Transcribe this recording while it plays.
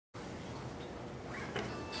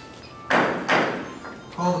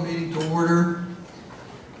Call the meeting to order.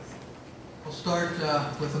 We'll start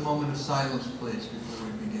with a moment of silence, please, before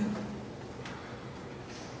we begin.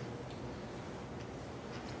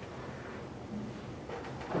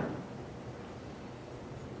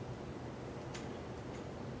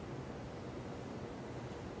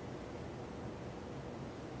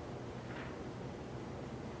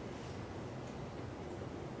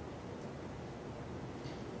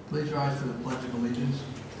 Please rise for the Pledge of Allegiance.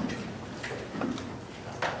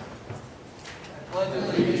 I pledge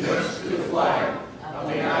allegiance to the flag of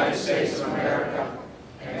the United States of America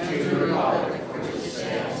and to the republic for which it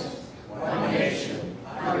stands, one nation,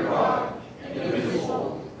 under God,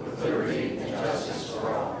 indivisible, with liberty and justice for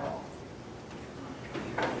all.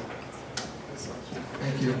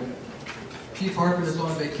 Thank you. Chief Hartman is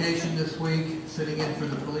on vacation this week. Sitting in for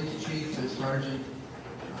the police chief is Sergeant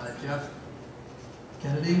Jeff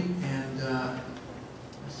Kennedy, and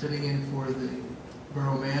sitting in for the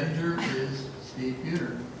borough manager is Steve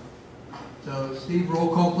Buter. So, Steve, roll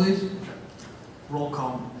call, please. Roll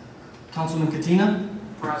call. Councilman Katina?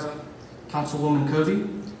 Present. Councilwoman Covey?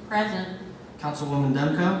 Present. Councilwoman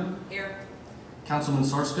Demko? Here. Councilman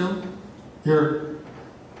Sarsfield? Here.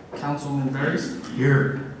 Councilman Varys?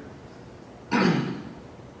 Here.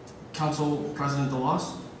 Council President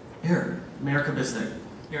DeLoss? Here. Mayor Kabistek?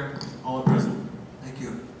 Here. All are present. Thank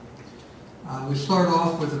you. We start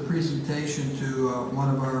off with a presentation to one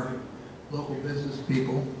of our local business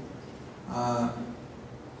people. At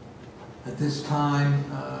this time,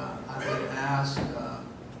 I would ask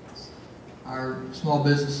our small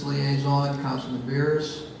business liaison, Councilman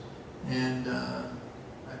Beers, and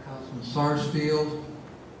Councilman Sarsfield,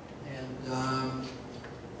 and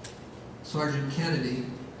Sergeant Kennedy,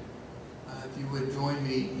 if you would join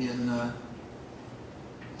me in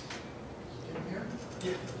here?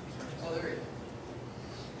 Yeah. Oh, there he is.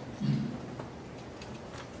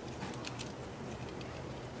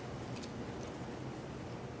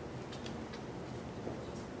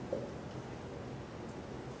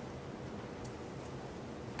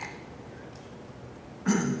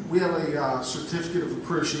 We have a certificate of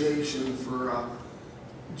appreciation for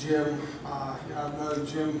Jim. I've known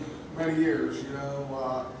Jim many years,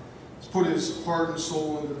 he's put his heart and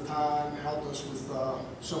soul into the time, helped us with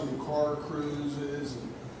so many car cruises and,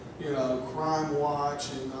 crime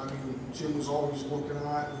watch. And I mean, Jim was always looking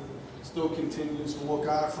out and still continues to look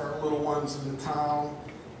out for our little ones in the town.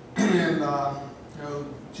 And,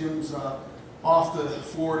 Jim's off to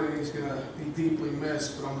Florida and he's going to be deeply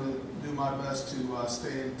missed, but I'm going to do my best to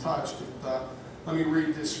stay in touch. But let me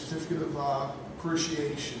read this certificate of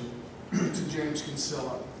appreciation to James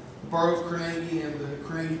Kinsella. The Borough of Carnegie and the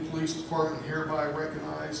Carnegie Police Department hereby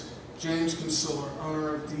recognize James Kinsella,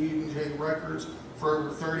 owner of D&J Records, for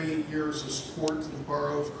over 38 years of support to the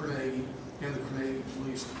Borough of Carnegie and the Carnegie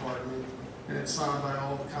Police Department. And it's signed by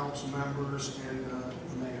all the council members and the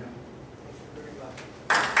mayor.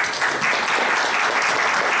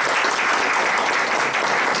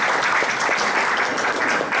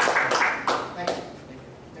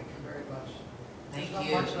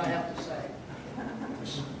 Much I have to say.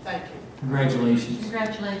 Thank you. Congratulations.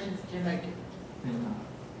 Congratulations, Jim. Thank you. And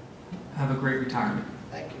have a great retirement.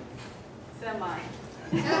 Thank you. So am I.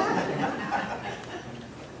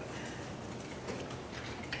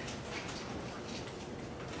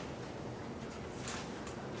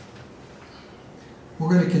 We're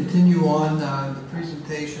going to continue on. The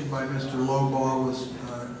presentation by Mr. Lobaugh was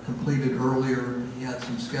completed earlier. He had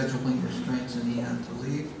some scheduling restraints and he had to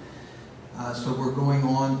leave. So we're going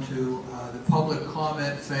on to the public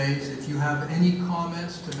comment phase. If you have any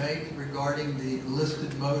comments to make regarding the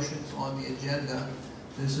listed motions on the agenda,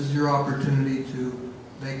 this is your opportunity to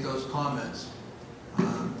make those comments.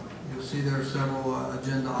 You'll see there are several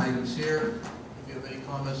agenda items here. If you have any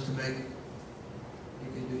comments to make,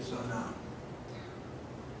 you can do so now.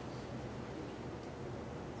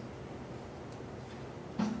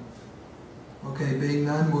 Okay, being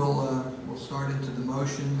none, we'll start into the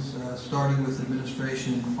motions, starting with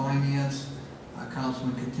Administration and Finance.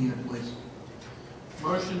 Councilman Katina, please.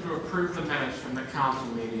 Motion to approve the minutes from the council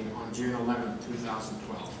meeting on June 11,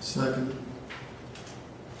 2012. Second.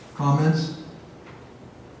 Comments?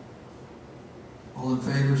 All in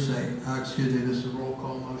favor say, excuse me, this is a roll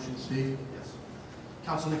call motion. Steve? Yes.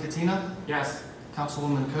 Councilman Katina? Yes.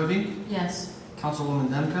 Councilwoman Covey? Yes. Councilwoman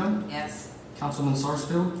Demko? Yes. Councilman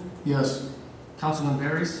Sarsfield? Yes. Councilman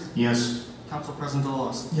Varys? Yes. Council President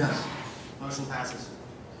DeLoss? Yes. Motion passes.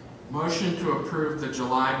 Motion to approve the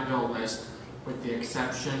July bill list with the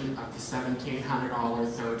exception of the $1,700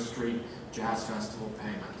 3rd Street Jazz Festival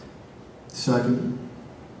payment. Second.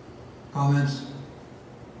 Comments?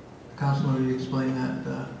 Councilman, will you explain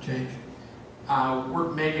that change? We're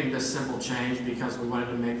making this simple change because we wanted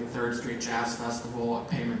to make the 3rd Street Jazz Festival a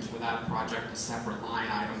payment for that project a separate line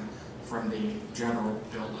item from the general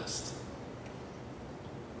bill list.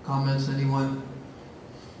 Comments, anyone?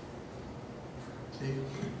 Steve?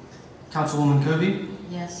 Councilwoman Covey,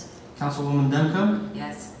 Yes. Councilwoman Demko,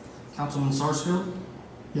 Yes. Councilman Sarsfield,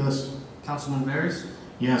 Yes. Councilman Barris,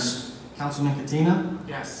 Yes. Councilman Katina,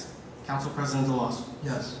 Yes. Council President DeLoss.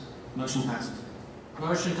 Yes. Motion passes.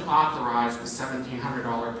 Motion to authorize the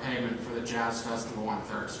 $1,700 payment for the Jazz Festival on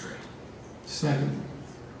 3rd Street. Second.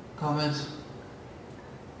 Comments?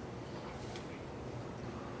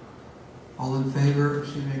 All in favor?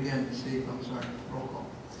 Excuse me again, Steve, I'm sorry. Roll call.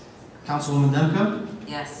 Councilwoman Demko,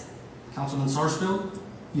 Yes. Councilman Sarsfield,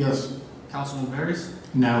 Yes. Councilman Barris,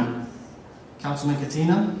 No. Councilman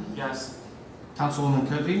Katina, Yes. Councilwoman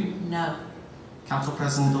Covey, No. Council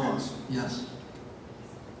President DeLoss. Yes.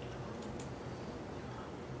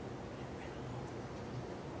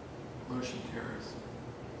 Motion carries.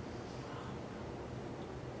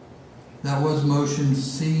 That was motion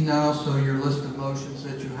C now, so your list of motions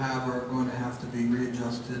that you have are going to have to be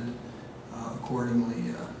readjusted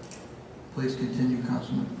accordingly. Please continue,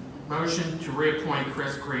 Councilman. Motion to reappoint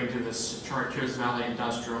Chris Green to the Chartiers Valley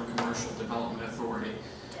Industrial and Commercial Development Authority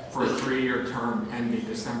for a 3-year term ending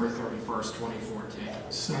December 31st, 2014.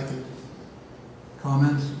 Second.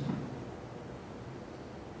 Comments?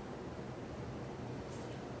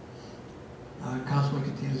 Councilman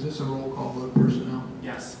Katina, is this a roll call vote personnel?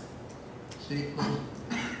 Yes. Steve, please.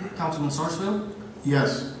 Councilman Sarsfield,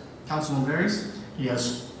 Yes. Councilman Barris,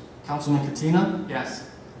 Yes. Councilman Katina, Yes.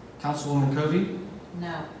 Councilwoman Covey,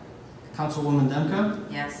 No. Councilwoman Demko,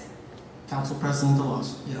 Yes. Council President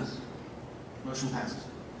DeLoss. Yes. Motion passes.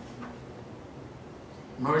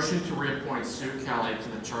 Motion to reappoint Sue Kelly to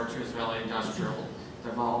the Chartiers Valley Industrial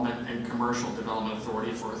Development and Commercial Development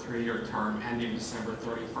Authority for a 3-year term ending December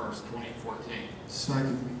 31st, 2014.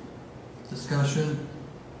 Second. Discussion?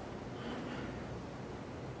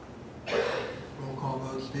 Roll call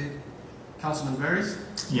vote, Steve? Councilman Barris,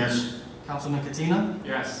 Yes. Councilman Katina,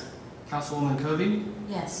 Yes. Councilwoman Covey,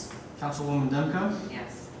 Yes. Councilwoman Demko,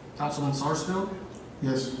 Yes. Councilman Sarsfield,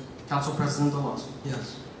 Yes. Council President DeLoss.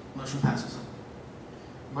 Yes. Motion passes.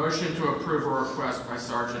 Motion to approve a request by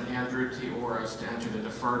Sergeant Andrew T. Oros to enter the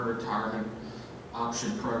Deferred Retirement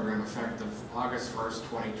Option Program effective August 1st,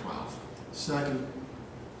 2012. Second.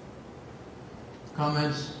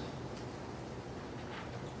 Comments?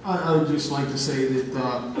 I would just like to say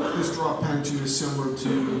that this drop pension is similar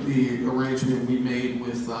to the arrangement we made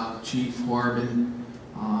with Chief Harbin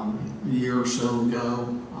a year or so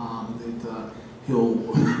ago, that he'll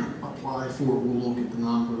apply for. We'll look at the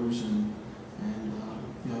numbers and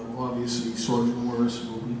you know, obviously Sergeant Morris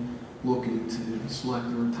will be looking to select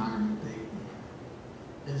the retirement date.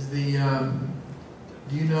 Is the,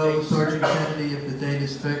 do you know, Sergeant Kennedy, if the date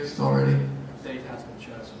is fixed already? Date has been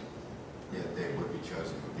chosen. Yeah, the date would be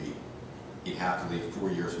chosen, would be, he'd have to leave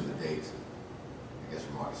 4 years from the date, I guess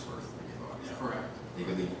from August 1st, beginning of August. Correct. He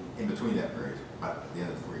could leave in between that period, but at the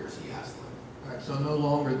end of the 4 years, he has to leave. All right, so no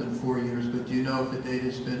longer than 4 years, but do you know if the date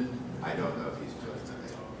has been I don't know if he's chosen that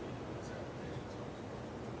date.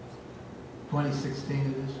 2016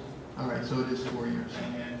 it is? All right, so it is 4 years.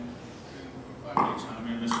 And if I may chime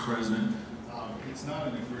in, Mr. President, it's not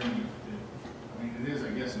an agreement. I mean, it is, I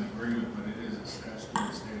guess, an agreement, but it is a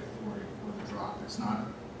statutory state authority for the drop. It's not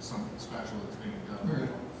something special that's being done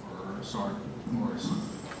for Sergeant Morris.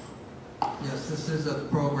 Yes, this is a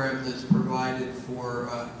program that's provided for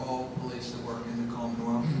all police that work in the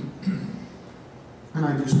Commonwealth. And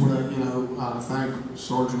I just want to, you know, thank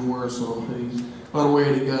Sergeant Morris. So he's not a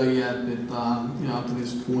way to go yet, but you know, up to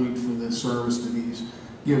this point for the service that he's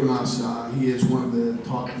given us, he is one of the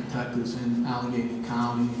top detectives in Allegheny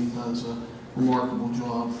County. He does a remarkable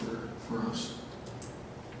job for us.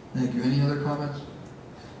 Thank you. Any other comments?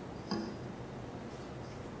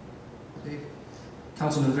 Steve?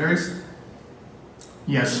 Councilman Barris,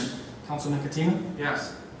 Yes. Councilman Katina,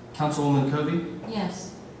 Yes. Councilwoman Covey,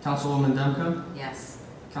 Yes. Councilwoman Demko, Yes.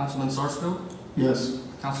 Councilman Sarsfield, Yes.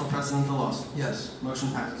 Council President DeLoss. Yes.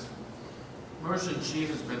 Motion passes. Motion G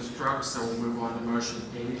has been struck, so we'll move on to motion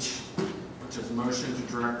H, which is motion to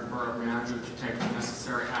direct the Borough Manager to take the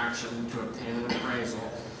necessary action to obtain an appraisal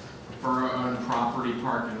of Borough-owned property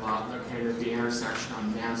parking lot located at the intersection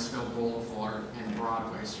on Mansfield Boulevard and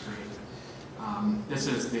Broadway Street. This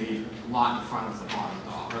is the lot in front of the bottom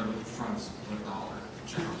dollar, or the front of the Dollar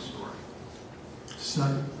General Store.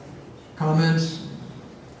 Second. Comments?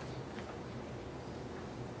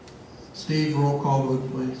 Steve, roll call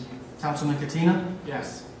vote, please. Councilman Katina,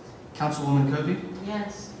 Yes. Councilwoman Covey,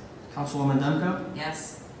 Yes. Councilwoman Demko,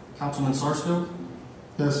 Yes. Councilman Sarsfield,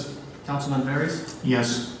 Yes. Councilman Varys,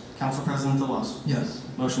 Yes. Council President DeLusk. Yes.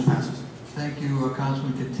 Motion passes. Thank you,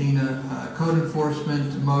 Councilman Katina. Code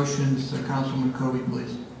enforcement motions, Councilwoman Kobe,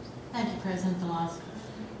 please. Thank you, President DeLusk.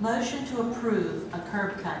 Motion to approve a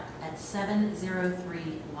curb cut at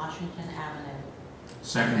 703 Washington Avenue.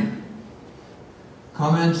 Second.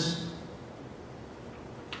 Comments?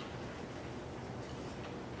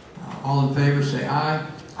 All in favor, say aye.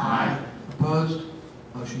 Aye. Opposed?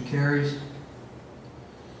 Motion carries.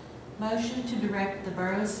 Motion to direct the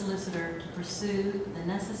Borough Solicitor to pursue the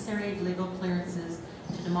necessary legal clearances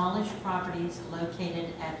to demolish properties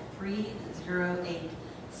located at 308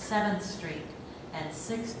 7th Street and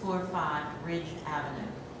 645 Ridge Avenue.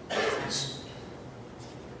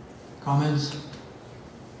 Comments?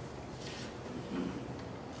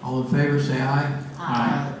 All in favor, say aye.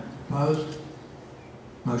 Aye. Opposed?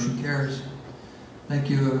 Motion carries. Thank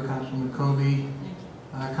you, Councilwoman Kobe. Thank you.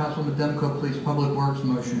 Councilwoman Demko, please, Public Works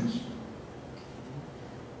motions.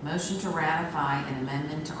 Motion to ratify an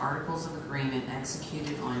amendment to Articles of Agreement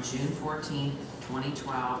executed on June 14,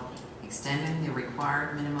 2012, extending the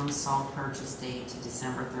required minimum salt purchase date to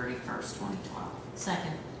December 31st, 2012.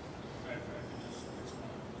 Second.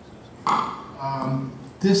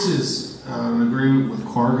 This is an agreement with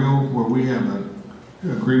Cargill where we have an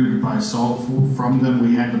agreement to buy salt from them.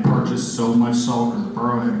 We had to purchase so much salt, or the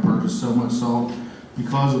borough had to purchase so much salt.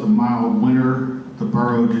 Because of the mild winter, the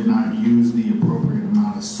borough did not use the appropriate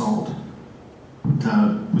amount of salt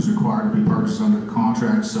that was required to be purchased under the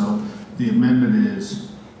contract. So the amendment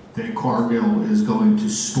is that Cargill is going to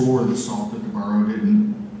store the salt that the borough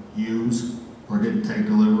didn't use or didn't take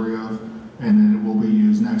delivery of, and then it will be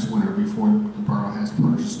used next winter before the borough has to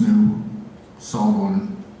purchase new salt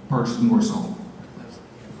purchase more salt.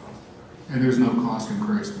 And there's no cost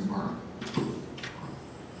increase to the borough.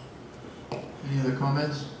 Any other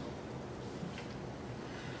comments?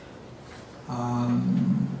 All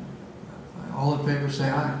in favor, say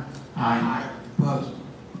aye. Aye. Opposed?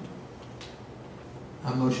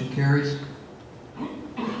 Motion carries.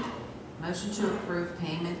 Motion to approve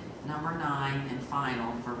payment number 9 and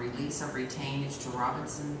final for release of retainage to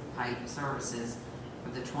Robinson Pipe Services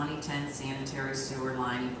for the 2010 sanitary sewer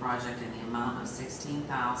lining project in the amount of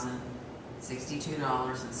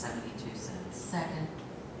 $16,062.72. Second.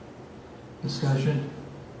 Discussion?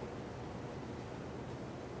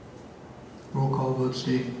 Roll call vote,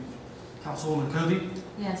 Steve. Councilwoman Kobe,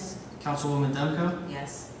 Yes. Councilwoman Demko,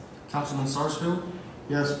 Yes. Councilman Sarsfield,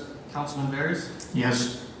 Yes. Councilman Varys,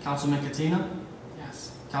 Yes. Councilman Katina,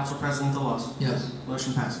 Yes. Council President DeLusk. Yes.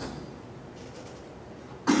 Motion passes.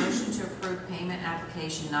 Motion to approve payment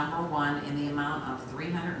application number 1 in the amount of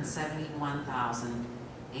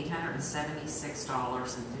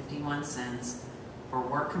 $371,876.51 for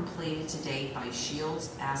work completed to date by Shields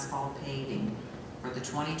Asphalt Paving for the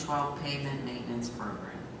 2012 pavement maintenance program.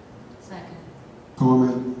 Second.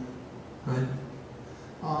 Comment. Go ahead.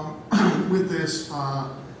 With this,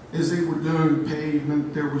 as they were doing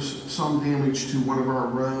pavement, there was some damage to one of our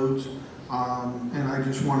roads. And I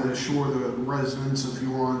just want to assure the residents of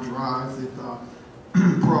Huron Drive that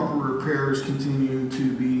proper repairs continue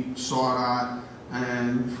to be sought out,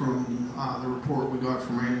 and from the report we got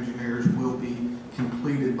from our engineers will be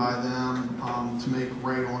completed by them to make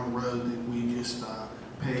right on the road that we just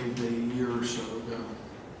paved a year or so ago.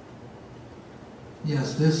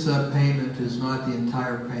 Yes, this payment is not the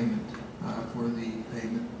entire payment for the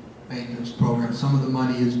pavement maintenance program. Some of the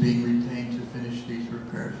money is being retained to finish these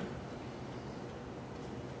repairs.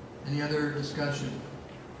 Any other discussion?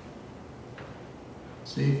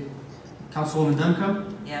 Steve? Councilwoman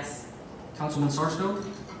Demko, Yes. Councilman Sarsfield,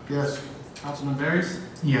 Yes. Councilman Varys,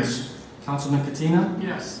 Yes. Councilman Katina,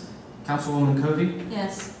 Yes. Councilwoman Kobe,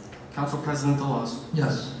 Yes. Council President DeLusk.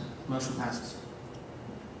 Yes. Motion passes.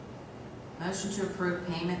 Motion to approve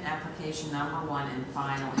payment application number 1 and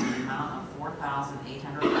final in the amount of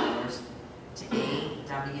 $4,800 to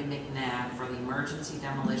A.W. McNabb for the emergency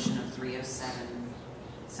demolition of 307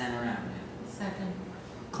 Center Avenue. Second.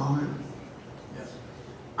 Comment. Yes.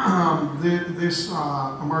 This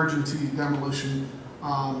emergency demolition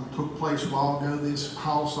took place a while ago. This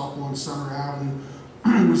house up on Center Avenue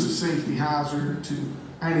was a safety hazard to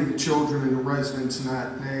any of the children and the residents in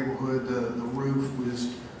that neighborhood. The roof was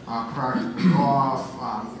practically off,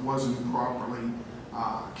 wasn't properly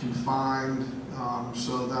confined,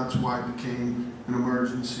 so that's why it became an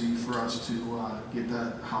emergency for us to get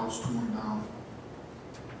that house torn down.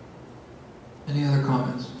 Any other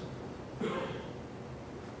comments?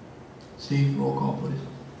 Steve, roll call, please.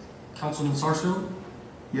 Councilman Sarsfield,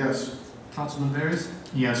 Yes. Councilman Varys,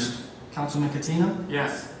 Yes. Councilman Katina,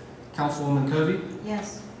 Yes. Councilwoman Covey,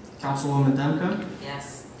 Yes. Councilwoman Demko,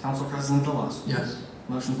 Yes. Council President Delos. Yes.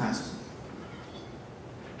 Motion passes.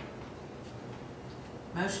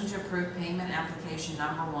 Motion to approve payment application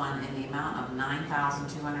number 1 in the amount of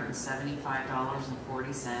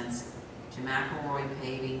 $9,275.40 to McElroy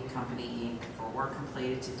Paving Company, Inc. for work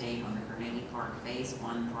completed to date on the Carnegie Park Phase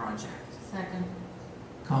 1 project. Second.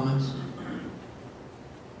 Comments?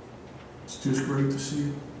 It's just great to see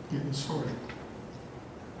it getting started.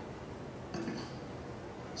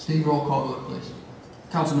 Steve, roll call vote, please.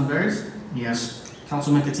 Councilman Barris, Yes.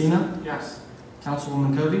 Councilman Katina, Yes.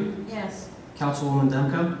 Councilwoman Covey, Yes. Councilwoman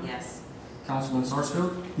Demko, Yes. Councilman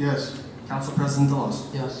Sarsfield, Yes. Council President Delos.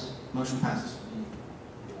 Yes. Motion passes.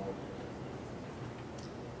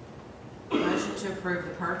 Motion to approve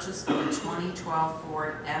the purchase of a 2012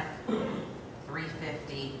 Ford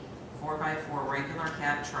F-350 4x4 regular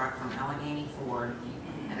cab truck from Allegheny Ford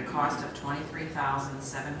at a cost of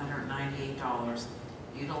 $23,798,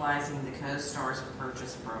 utilizing the CoStar's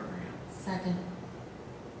purchase program. Second.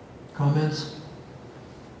 Comments?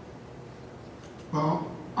 Well,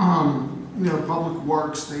 Public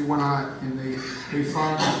Works, they went out and they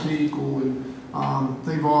found this vehicle, and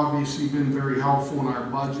they've obviously been very helpful in our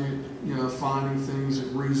budget, finding things at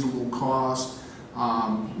reasonable cost.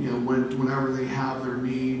 Whenever they have their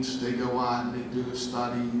needs, they go out and they do a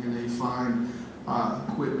study and they find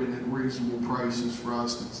equipment at reasonable prices for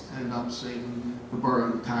us to end up saving the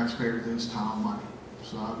borough and the taxpayer this town money.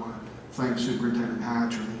 So I want to thank Superintendent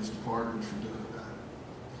Hatcher and his department for doing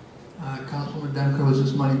that. Councilwoman Demko, is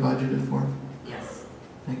this money budgeted for? Yes.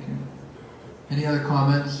 Thank you. Any other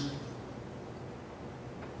comments?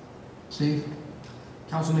 Steve?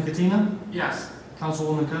 Councilman Katina, Yes.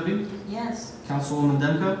 Councilwoman Covey, Yes. Councilwoman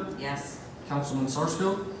Demko, Yes. Councilman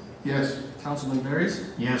Sarsfield, Yes. Councilman Barris,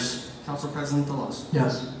 Yes. Council President Delos.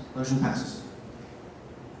 Yes. Motion passes.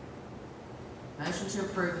 Motion to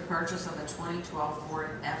approve the purchase of a 2012 Ford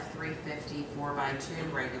F-350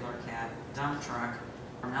 4x2 regular cab dump truck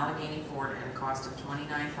from Allegheny Ford at a cost of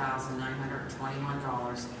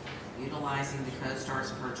 $29,921, utilizing the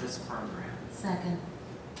CoStar's purchase program. Second.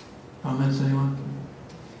 Comments, anyone?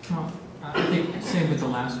 No, I think same with the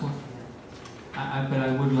last one. But I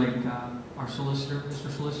would like our solicitor, Mr.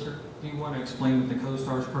 Solicitor, do you want to explain what the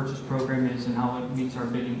CoStar's purchase program is and how it meets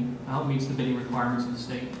the bidding requirements of the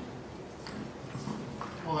state?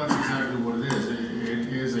 Well, that's exactly what it is. It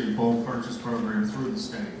is a bulk purchase program through the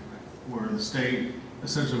state, where the state,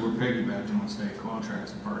 essentially we're piggybacking on state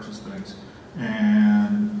contracts to purchase things.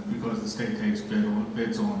 And because the state takes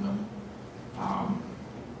bids on them,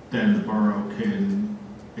 then the borough can,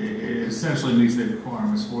 it essentially meets the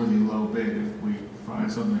requirements for the low bid if we find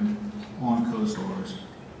something on CoStar's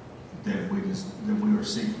that we are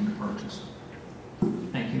seeking to purchase.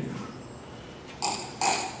 Thank you.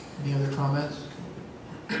 Any other comments?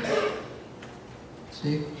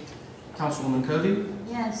 Steve? Councilwoman Covey,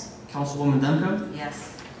 Yes. Councilwoman Demko,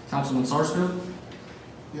 Yes. Councilman Sarsfield,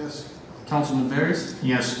 Yes. Councilman Barris,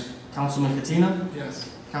 Yes. Councilman Katina, Yes.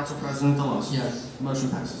 Council President Delos. Yes. Motion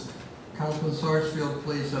passes. Councilman Sarsfield,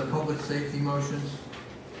 please, public safety motions.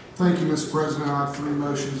 Thank you, Mr. President. I have three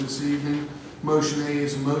motions this evening. Motion A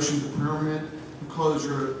is a motion to permit the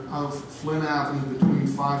closure of Flynn Avenue between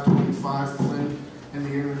 525 Flynn and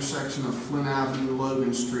the intersection of Flynn Avenue and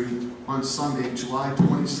Logan Street on Sunday, July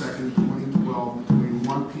 22nd, 2012, between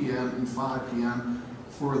 1 p.m. and 5 p.m.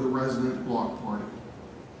 for the resident block party.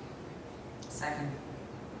 Second.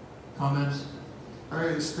 Comments? I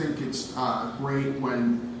just think it's great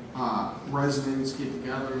when residents get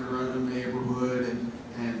together in their own neighborhood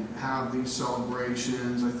and have these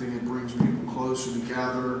celebrations. I think it brings people closer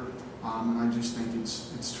together, and I just think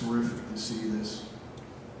it's terrific to see this.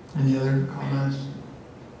 Any other comments?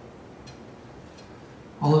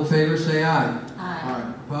 All in favor, say aye.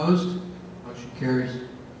 Aye. Opposed? Motion carries.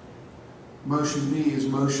 Motion B is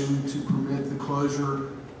motion to permit the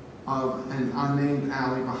closure of an unnamed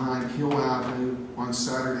alley behind Hill Avenue on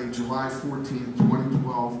Saturday, July 14th,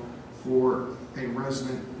 2012 for a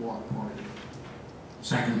resident block party.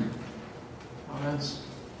 Second. Comments?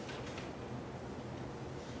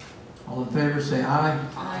 All in favor, say aye.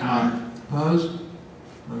 Aye. Opposed?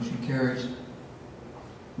 Motion carries.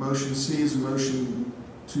 Motion C is a motion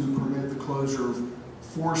to permit the closure of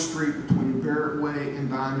 4th Street between Barrett Way and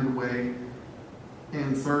Diamond Way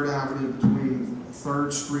and 3rd Avenue between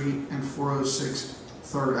 3rd Street and 406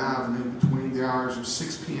 3rd Avenue between the hours of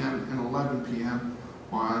 6 p.m. and 11 p.m.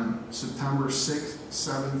 on September 6th,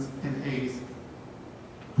 7th, and 8th,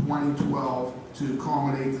 2012 to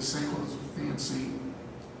accommodate the St. Elizabeth Fancy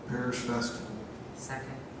Parish Festival. Second.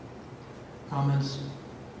 Comments?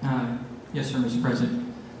 Yes, sir, Mr.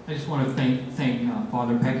 President. I just want to thank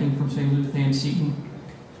Father Pecking from St. Luke Ann Seton.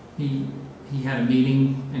 He had a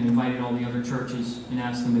meeting and invited all the other churches and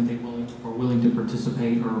asked them if they were willing to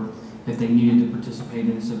participate or if they needed to participate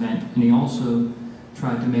in this event. And he also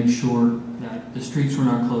tried to make sure that the streets were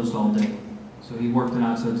not closed all day. So he worked it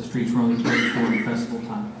out so that the streets were only closed for the festival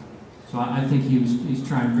time. So I think he's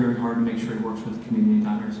trying very hard to make sure he works with the community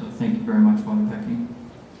down there. So thank you very much, Father Pecking.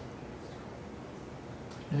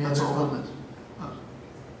 Any That's other all. comments?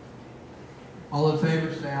 All in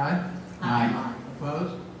favor, say aye. Aye.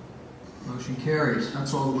 Opposed? Motion carries.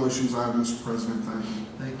 That's all the motions I have, Mr. President. Thank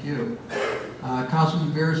you. Thank you.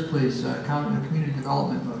 Councilman Veers, please, community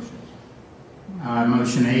development motions.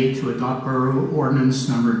 Motion A, to adopt Borough Ordinance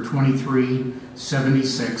Number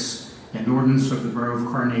 2376, an ordinance of the Borough of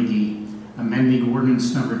Carnegie, amending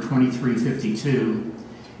Ordinance Number 2352,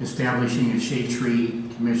 establishing a Shade Tree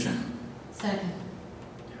Commission. Second.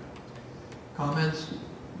 Comments?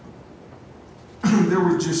 There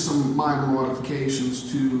were just some minor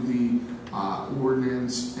modifications to the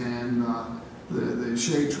ordinance, and the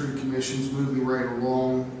Shade Tree Commission's moving right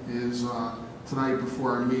along. Is tonight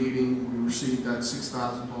before our meeting, we received that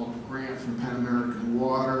 $6,000 grant from Pan American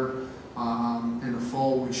Water. In the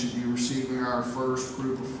fall, we should be receiving our first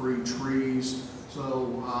group of free trees.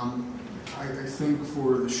 So I think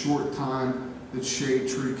for the short time that Shade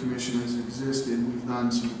Tree Commission has existed, we've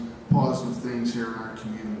done some positive things here in our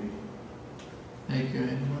community. Thank you.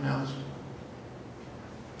 Anyone else?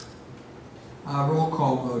 Roll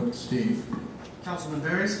call vote, Steve. Councilman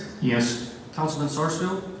Barris, Yes. Councilman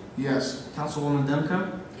Sarsfield, Yes. Councilwoman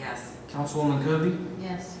Demko, Yes. Councilwoman Covey,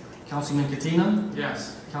 Yes. Councilman Katina,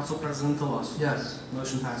 Yes. Council President Delos. Yes.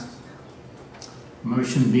 Motion passes.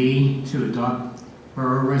 Motion B, to adopt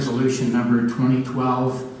Borough Resolution Number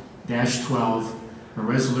 2012-12, a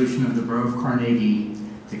resolution of the Borough of Carnegie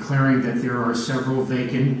declaring that there are several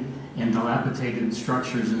vacant and dilapidated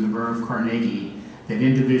structures in the Borough of Carnegie that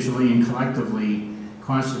individually and collectively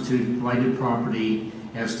constitute blighted property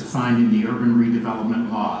as defined in the Urban Redevelopment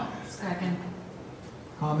Law. Second.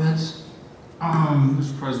 Comments?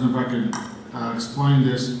 Mr. President, if I could explain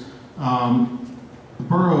this. The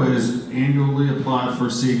borough has annually applied for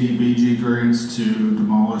CDBG grants to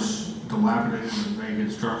demolish dilapidated and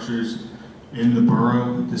vacant structures in the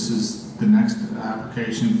borough. This is the next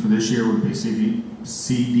application for this year would be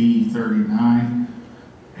CD 39.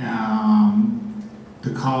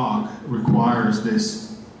 The COG requires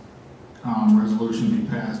this resolution be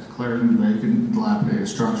passed, declaring the vacant and dilapidated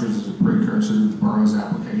structures as a precursor to the borough's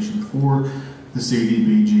application for the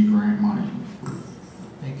CDBG grant money.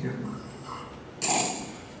 Thank you.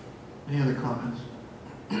 Any other comments?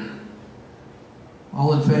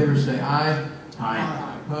 All in favor say aye.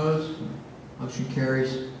 Aye. Opposed? Motion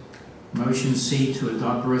carries. Motion C, to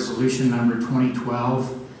adopt resolution number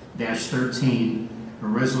 2012-13, a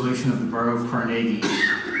resolution of the Borough of Carnegie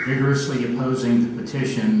vigorously opposing the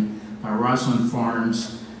petition by Roslyn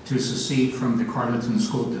Farms to secede from the Carleton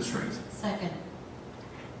School District. Second.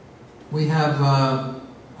 We have a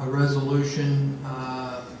resolution. Do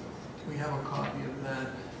we have a copy of that?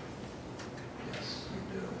 Yes, we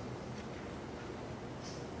do.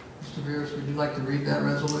 Mr. Veers, would you like to read that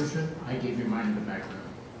resolution? I gave you mine in the background.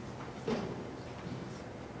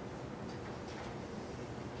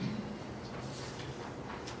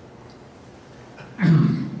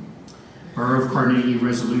 Borough of Carnegie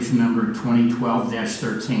Resolution Number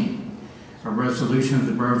 2012-13, a resolution of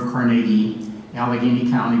the Borough of Carnegie, Allegheny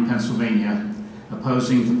County, Pennsylvania,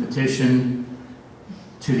 opposing the petition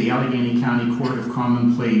to the Allegheny County Court of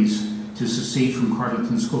Common Pleas to secede from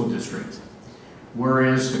Carleton School District.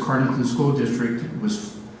 Whereas the Carleton School District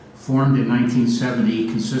was formed in 1970,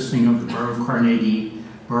 consisting of the Borough of Carnegie,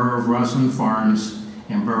 Borough of Roslyn Farms,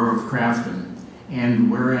 and Borough of Crafton.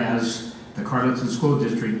 And whereas the Carleton School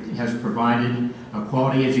District has provided a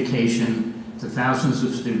quality education to thousands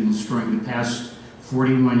of students during the past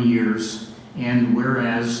 41 years, and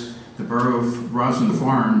whereas the Borough of Roslyn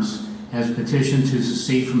Farms has petitioned to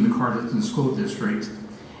secede from the Carleton School District,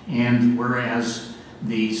 and whereas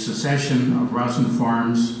the secession of Roslyn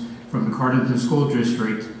Farms from the Carleton School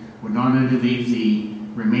District would not only leave the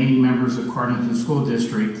remaining members of Carleton School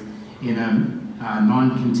District in a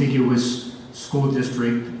non-contiguous school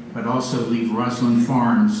district, but also leave Roslyn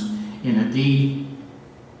Farms in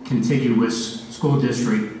a contiguous school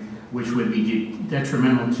district, which would be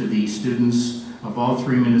detrimental to the students of all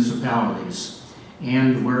three municipalities.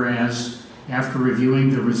 And whereas, after reviewing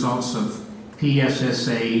the results of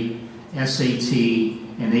PSSA, SAT,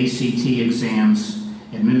 and ACT exams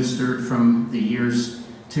administered from the years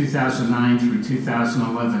 2009 through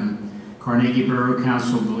 2011, Carnegie Borough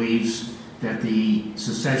Council believes that the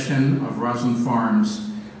secession of Roslyn Farms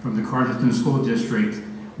from the Carleton School District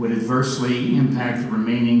would adversely impact the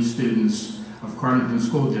remaining students of Carleton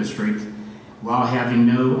School District while having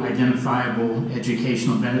no identifiable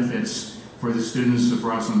educational benefits for the students of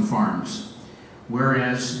Roslyn Farms.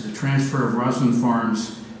 Whereas the transfer of Roslyn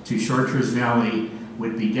Farms to Chartres Valley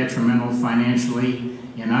would be detrimental financially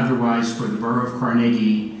and otherwise for the Borough of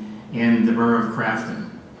Carnegie and the Borough of Crafton.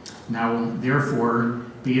 Now, therefore,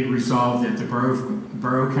 be it resolved that the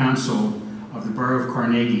Borough Council of the Borough of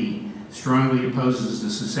Carnegie strongly opposes the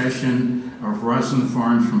secession of Roslyn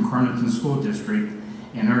Farms from Carleton School District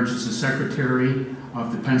and urges the Secretary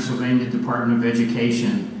of the Pennsylvania Department of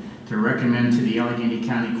Education to recommend to the Allegheny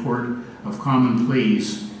County Court of Common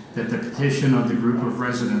Pleas that the petition of the group of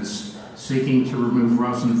residents seeking to remove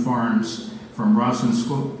Roslyn Farms from Carleton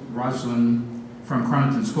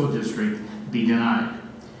School District be denied.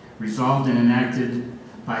 Resolved and enacted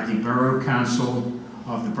by the Borough Council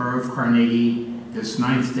of the Borough of Carnegie this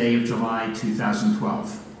 9th day of July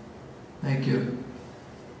 2012. Thank you.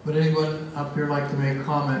 Would anyone up here like to make a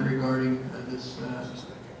comment regarding this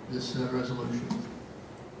resolution?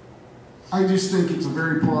 I just think it's a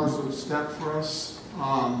very positive step for us.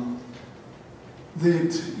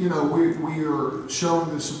 That, you know, we are showing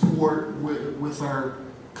the support with our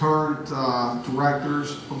current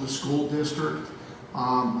directors of the school district.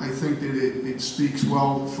 I think that it speaks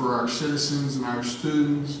well for our citizens and our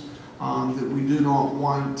students, that we do not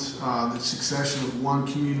want the succession of one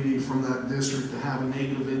community from that district to have a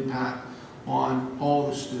negative impact on all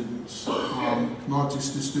the students, not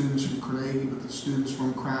just the students from Carnegie, but the students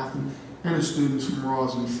from Crafton and the students from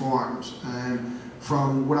Roslyn Farms. And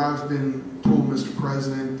from what I've been told, Mr.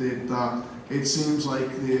 President, that it seems like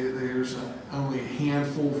there's only a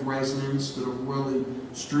handful of residents that are really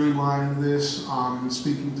streamlining this. And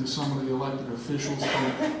speaking to some of the elected officials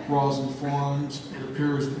from Roslyn Farms, it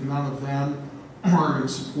appears that none of them are in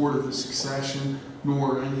support of the succession,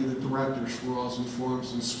 nor any of the directors for Roslyn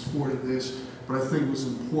Farms in support of this. But I think it was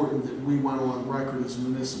important that we went on record as a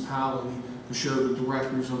municipality to show the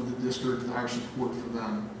directors of the district our support for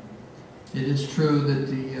them. It is true that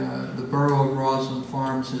the Borough of Roslyn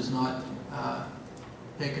Farms has not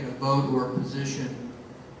taken a vote or a position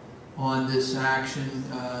on this action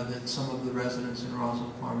that some of the residents in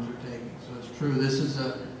Roslyn Farms are taking. So it's true.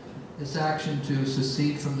 This action to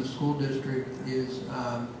secede from the school district is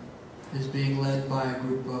being led by a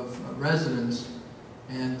group of residents,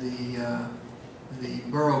 and the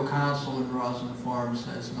Borough Council in Roslyn Farms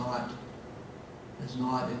has not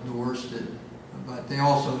endorsed it. But they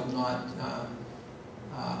also have not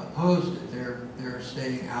opposed it. They're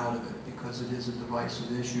staying out of it because it is a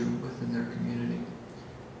divisive issue within their community.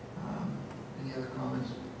 Any other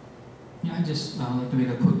comments? Yeah, I just like to make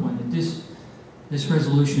a quick one. That this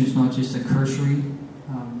resolution is not just a cursory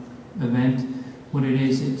event. What it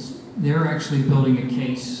is, they're actually building a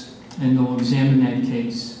case, and they'll examine that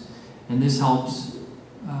case, and this helps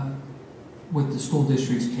with the school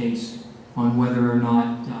district's case on whether or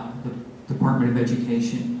not the Department of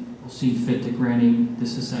Education will see fit to granting the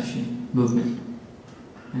secession movement.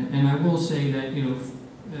 And I will say that, you know,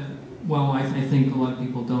 well, I think a lot of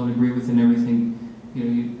people don't agree with it and everything. You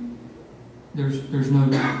know, there's no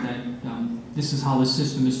doubt that this is how the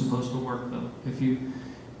system is supposed to work, though. If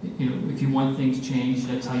you want things changed,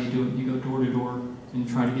 that's how you do it. You go door to door and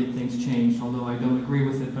try to get things changed. Although I don't agree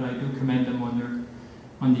with it, but I do commend them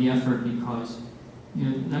on the effort, because, you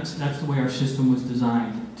know, that's the way our system was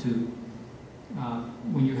designed to.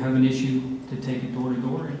 When you have an issue, to take it door to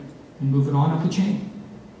door and move it on up the chain.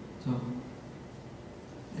 So,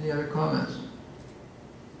 any other comments?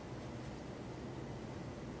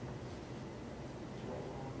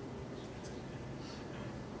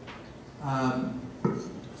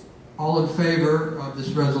 All in favor of this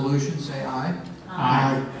resolution, say aye.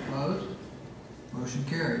 Aye. Opposed? Motion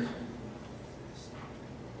carries.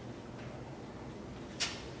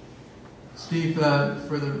 Steve,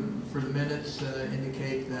 for the minutes,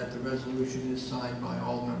 indicate that the resolution is signed by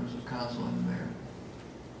all members of council and the mayor.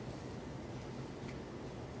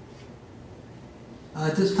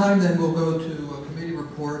 At this time, then, we'll go to committee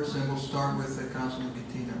reports, and we'll start with Councilman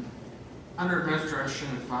Katina. Under Administration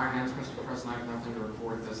and Finance, Mr. President, I have nothing to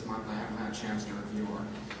report this month. I haven't had a chance to review our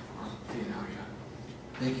P&L yet.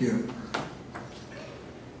 Thank you.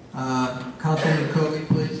 Councilman Kobe,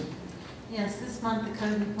 please. Yes, this month the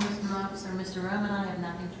Code Enforcement Officer, Mr. Roman, I have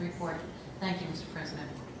nothing to report. Thank you, Mr. President.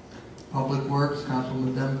 Public Works,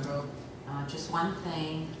 Councilman Demko. Just one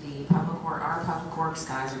thing, our public works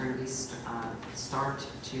guys are going to be start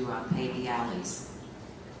to pave the alleys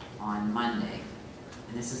on Monday.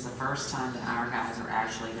 And this is the first time that our guys are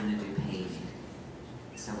actually going to do paving.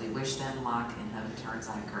 So we wish them luck and hope it turns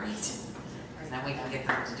out great. Because then we can get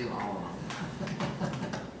them to do all of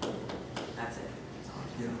them. That's it. That's all.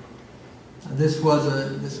 Yeah.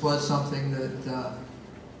 This was something that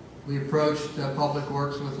we approached Public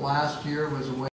Works with last year, was a way